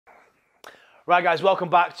Right guys, welcome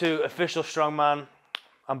back to Official Strongman.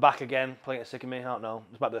 I'm back again, playing it sick of me, I don't know.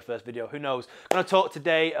 This might be the first video, who knows. I'm going to talk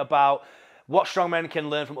today about what strongmen can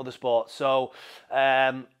learn from other sports. So,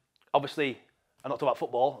 obviously, I'm not talking about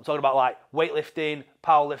football. I'm talking about like weightlifting,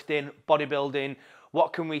 powerlifting, bodybuilding.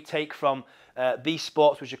 What can we take from these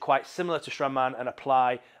sports which are quite similar to strongman and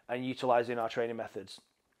apply and utilize in our training methods?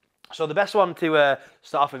 So the best one to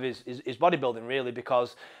start off with is bodybuilding, really,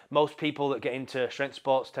 because most people that get into strength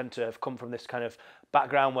sports tend to have come from this kind of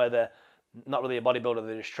background where they're not really a bodybuilder,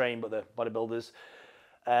 they just train, but they're bodybuilders.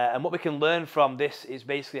 And what we can learn from this is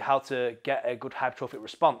basically how to get a good hypertrophic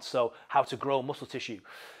response, so how to grow muscle tissue.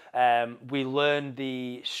 We learn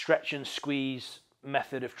the stretch and squeeze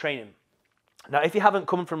method of training. Now, if you haven't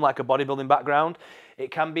come from like a bodybuilding background,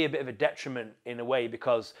 it can be a bit of a detriment in a way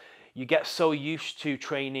because you get so used to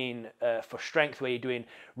training for strength where you're doing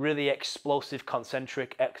really explosive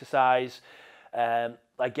concentric exercise.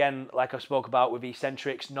 Again, like I spoke about with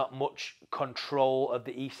eccentrics, not much control of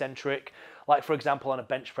the eccentric. Like for example, on a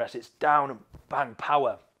bench press, it's down and bang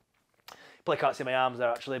power. You probably can't see my arms there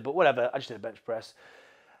actually, but whatever, I just did a bench press.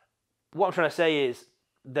 What I'm trying to say is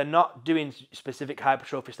they're not doing specific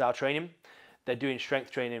hypertrophy style training. They're doing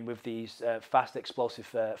strength training with these fast explosive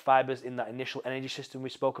fibers in that initial energy system we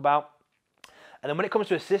spoke about. And then when it comes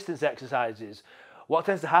to assistance exercises, what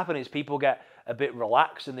tends to happen is people get a bit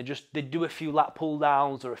relaxed and they do a few lat pull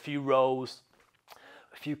downs or a few rows,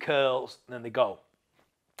 a few curls, and then they go.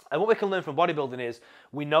 And what we can learn from bodybuilding is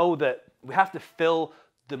we know that we have to fill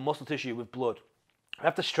the muscle tissue with blood. We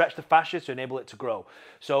have to stretch the fascia to enable it to grow.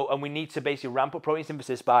 So, and we need to basically ramp up protein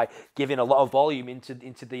synthesis by giving a lot of volume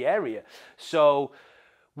into the area. So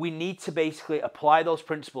we need to basically apply those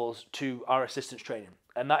principles to our assistance training.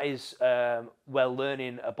 And that is where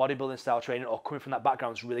learning a bodybuilding style training or coming from that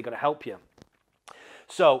background is really going to help you.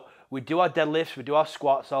 So we do our deadlifts, we do our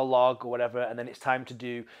squats, our log or whatever, and then it's time to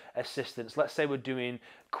do assistance. Let's say we're doing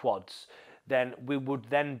quads. Then we would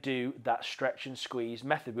then do that stretch and squeeze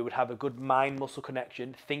method. We would have a good mind-muscle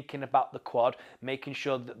connection, thinking about the quad, making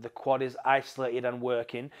sure that the quad is isolated and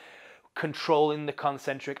working, controlling the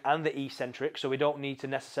concentric and the eccentric. So we don't need to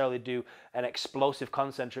necessarily do an explosive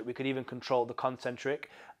concentric. We could even control the concentric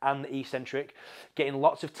and the eccentric, getting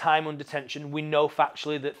lots of time under tension. We know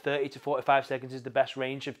factually that 30 to 45 seconds is the best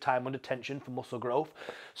range of time under tension for muscle growth.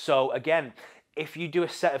 So again, if you do a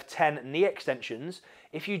set of 10 knee extensions,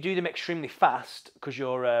 if you do them extremely fast, because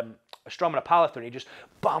you're a strongman or powerlifter and you just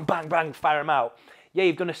bang, bang, bang, fire them out, yeah,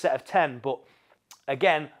 you've done a set of 10, but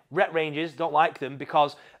again, rep ranges, don't like them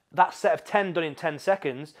because that set of 10 done in 10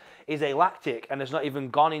 seconds is alactic and has not even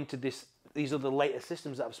gone into these other later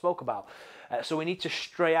systems that I've spoke about. So we need to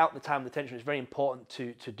stray out the time and the tension. It's very important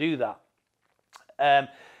to do that.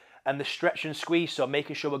 And the stretch and squeeze, so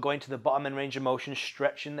making sure we're going to the bottom end range of motion,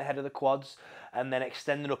 stretching the head of the quads, and then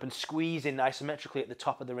extending up and squeezing isometrically at the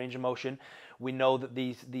top of the range of motion. We know that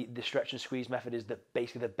the stretch and squeeze method is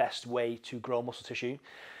basically the best way to grow muscle tissue.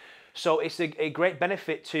 So it's a great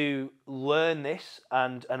benefit to learn this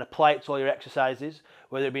and apply it to all your exercises,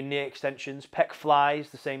 whether it be knee extensions, pec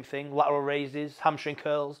flies, the same thing, lateral raises, hamstring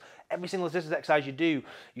curls. Every single assistance exercise you do,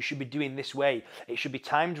 you should be doing this way. It should be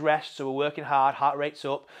timed rest, so we're working hard, heart rate's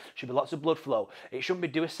up, should be lots of blood flow. It shouldn't be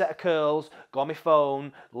do a set of curls, go on my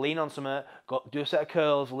phone, lean on something, do a set of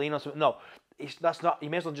curls, lean on something. No, that's not. You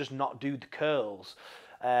may as well just not do the curls.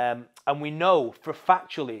 And we know for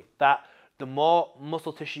factually that the more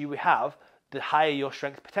muscle tissue we have, the higher your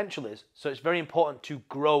strength potential is. So it's very important to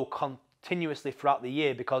grow continuously throughout the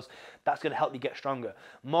year because that's going to help you get stronger.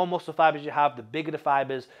 More muscle fibers you have, the bigger the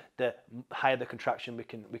fibers, the higher the contraction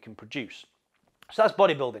we can produce. So that's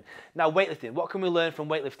bodybuilding. Now weightlifting, what can we learn from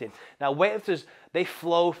weightlifting? Now weightlifters, they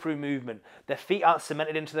flow through movement. Their feet aren't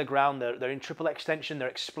cemented into the ground, they're in triple extension, they're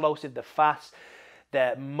explosive, they're fast,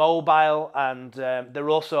 they're mobile, and they're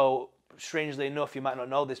also, strangely enough, you might not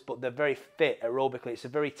know this, but they're very fit aerobically. It's a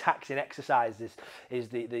very taxing exercise. This is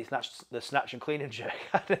the snatch and clean and jerk.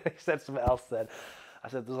 I said something else then. I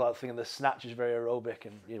said there's a lot of things. The snatch is very aerobic,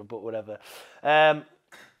 and but whatever.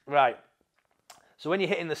 Right. So when you're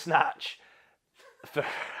hitting the snatch,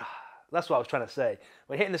 that's what I was trying to say.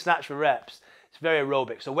 When you're hitting the snatch for reps, it's very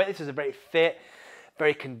aerobic. So weightlifters are very fit,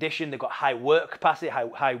 very conditioned. They've got high work capacity,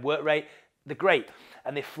 high work rate. They're great,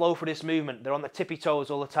 and they flow for this movement. They're on the tippy toes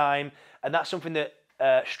all the time, and that's something that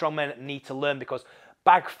strongmen need to learn because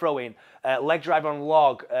bag throwing, leg drive on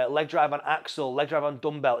log, leg drive on axle, leg drive on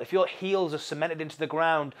dumbbell, if your heels are cemented into the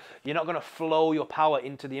ground, you're not going to flow your power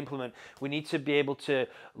into the implement. We need to be able to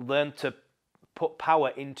learn to put power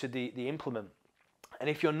into the implement. And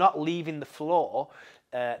if you're not leaving the floor,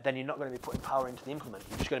 then you're not going to be putting power into the implement.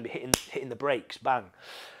 You're just going to be hitting the brakes, bang.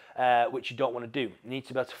 which you don't want to do. You need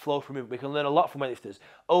to be able to flow through movement. We can learn a lot from weightlifters.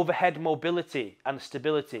 Overhead mobility and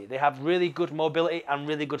stability. They have really good mobility and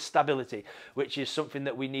really good stability, which is something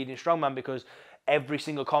that we need in strongman, because every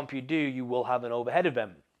single comp you do, you will have an overhead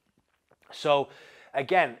event. So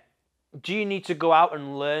again, do you need to go out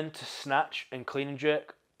and learn to snatch and clean and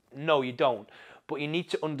jerk? No, you don't. But you need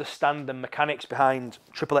to understand the mechanics behind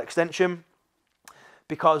triple extension,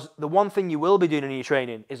 because the one thing you will be doing in your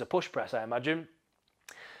training is a push press, I imagine.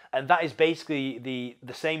 And that is basically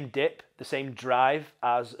the same dip, the same drive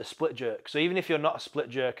as a split jerk. So even if you're not a split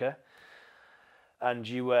jerker and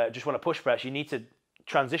you just want to push press, you need to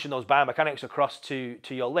transition those biomechanics across to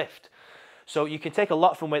your lift. So you can take a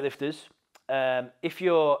lot from weightlifters. If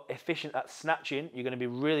you're efficient at snatching, you're going to be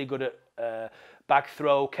really good at bag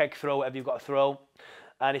throw, keg throw, whatever you've got to throw.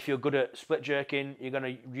 And if you're good at split jerking, you're going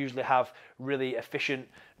to usually have really efficient,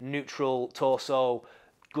 neutral torso,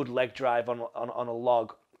 good leg drive on a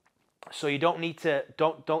log. So you don't need to,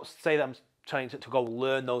 don't say that I'm trying to go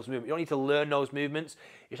learn those movements. You don't need to learn those movements.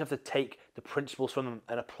 You just have to take the principles from them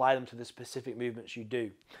and apply them to the specific movements you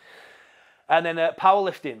do. And then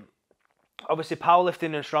powerlifting. Obviously,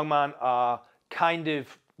 powerlifting and strongman are kind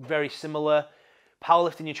of very similar.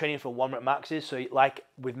 Powerlifting, you're training for 1 rep maxes. So like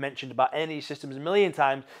we've mentioned about energy systems a million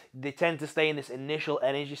times, they tend to stay in this initial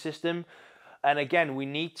energy system. And again, we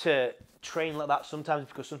need to train like that sometimes,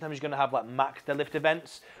 because sometimes you're going to have like max deadlift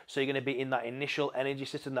events. So you're going to be in that initial energy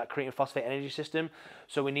system, that creatine phosphate energy system.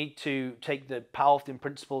 So we need to take the powerlifting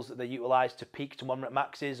principles that they utilize to peak to 1 rep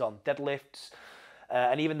maxes on deadlifts.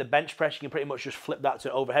 And even the bench press, you can pretty much just flip that to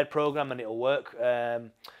an overhead program and it'll work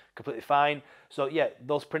completely fine. So yeah,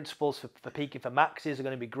 those principles for peaking for maxes are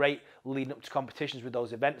going to be great leading up to competitions with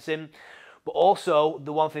those events in. But also,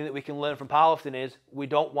 the one thing that we can learn from powerlifting is we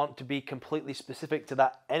don't want to be completely specific to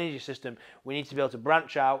that energy system. We need to be able to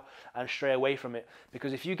branch out and stray away from it.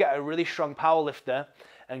 Because if you get a really strong powerlifter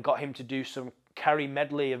and got him to do some carry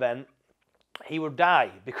medley event, he would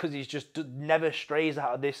die, because he's just never strays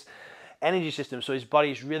out of this energy system. So his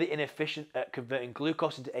body is really inefficient at converting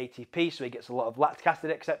glucose into ATP, so he gets a lot of lactic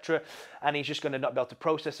acid, etc. And he's just going to not be able to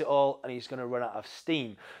process it all, and he's going to run out of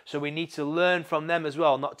steam. So we need to learn from them as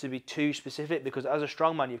well, not to be too specific, because as a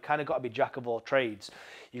strongman, you've kind of got to be jack of all trades.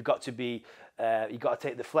 You've got to be, you've got to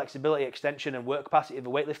take the flexibility, extension, and work capacity of a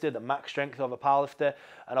weightlifter, the max strength of a powerlifter,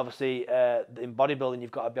 and obviously in bodybuilding,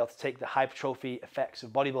 you've got to be able to take the hypertrophy effects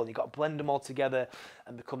of bodybuilding. You've got to blend them all together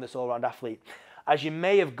and become this all-round athlete. As you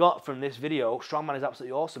may have got from this video, strongman is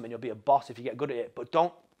absolutely awesome and you'll be a boss if you get good at it. But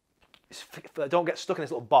don't get stuck in this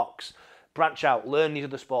little box. Branch out, learn these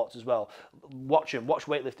other sports as well. Watch them, watch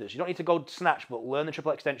weightlifters. You don't need to go snatch, but learn the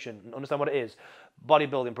triple extension and understand what it is.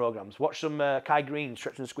 Bodybuilding programs. Watch some Kai Green,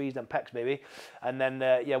 stretch and squeeze them pecs, baby. And then,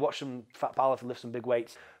 yeah, watch some fat powerlifters lift some big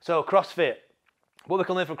weights. So, CrossFit. What we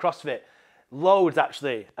can learn from CrossFit. Loads,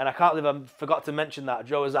 actually. And I can't believe I forgot to mention that.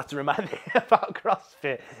 Joe has had to remind me about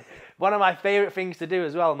CrossFit. One of my favourite things to do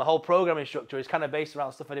as well, my whole programming structure is kind of based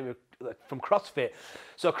around stuff I do from CrossFit.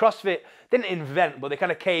 So CrossFit didn't invent, but they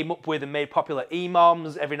kind of came up with and made popular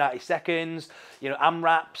EMOMs every 90 seconds, you know,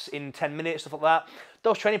 AMRAPs in 10 minutes, stuff like that.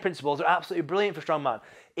 Those training principles are absolutely brilliant for strongman.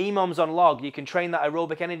 EMOMs on log, you can train that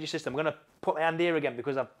aerobic energy system. I'm going to put my hand here again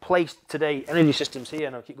because I've placed today energy systems here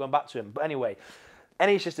and I'll keep going back to them. But anyway,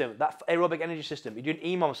 energy system, that aerobic energy system, you're doing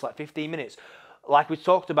EMOMs for like 15 minutes. Like we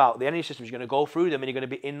talked about, the energy systems, you're going to go through them and you're going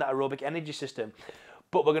to be in that aerobic energy system.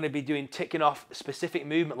 But we're going to be doing ticking off specific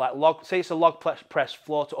movement, like log, say it's a log press,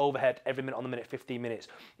 floor to overhead, every minute on the minute, 15 minutes.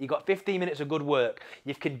 You've got 15 minutes of good work.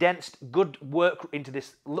 You've condensed good work into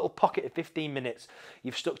this little pocket of 15 minutes.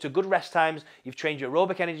 You've stuck to good rest times, you've trained your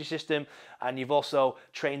aerobic energy system, and you've also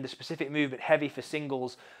trained the specific movement, heavy for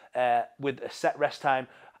singles, with a set rest time.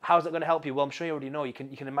 How's that going to help you? Well, I'm sure you already know. You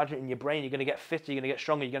can imagine it in your brain. You're going to get fitter, you're going to get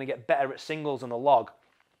stronger, you're going to get better at singles on the log,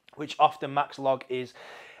 which often max log is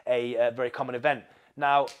a very common event.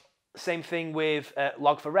 Now, same thing with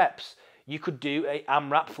log for reps. You could do a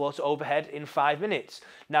AMRAP floor to overhead in 5 minutes.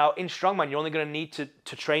 Now, in strongman, you're only going to need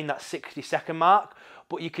to train that 60-second mark,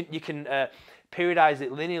 but you can periodize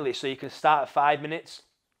it linearly, so you can start at 5 minutes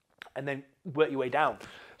and then work your way down.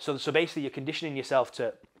 So basically, you're conditioning yourself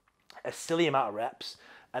to a silly amount of reps.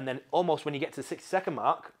 And then almost when you get to the 60-second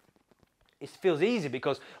mark, it feels easy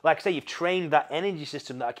because, like I say, you've trained that energy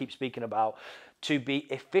system that I keep speaking about to be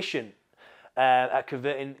efficient at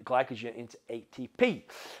converting glycogen into ATP.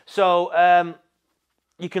 So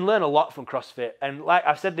you can learn a lot from CrossFit. And like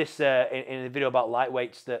I've said this in a video about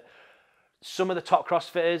lightweights, that some of the top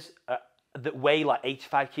CrossFitters that weigh like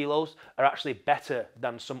 85 kilos are actually better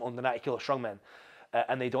than some under 90 kilo strongmen.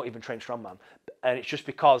 And they don't even train strongman. And it's just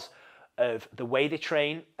because of the way they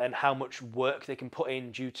train and how much work they can put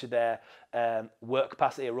in due to their work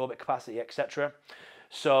capacity, aerobic capacity, etc.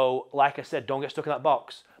 So, like I said, don't get stuck in that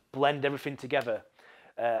box. Blend everything together.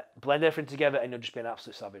 And you'll just be an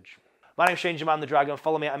absolute savage. My name's Shane Jaman the Dragon.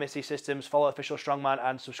 Follow me at MST Systems, follow Official Strongman,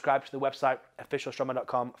 and subscribe to the website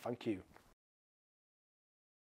officialstrongman.com. Thank you.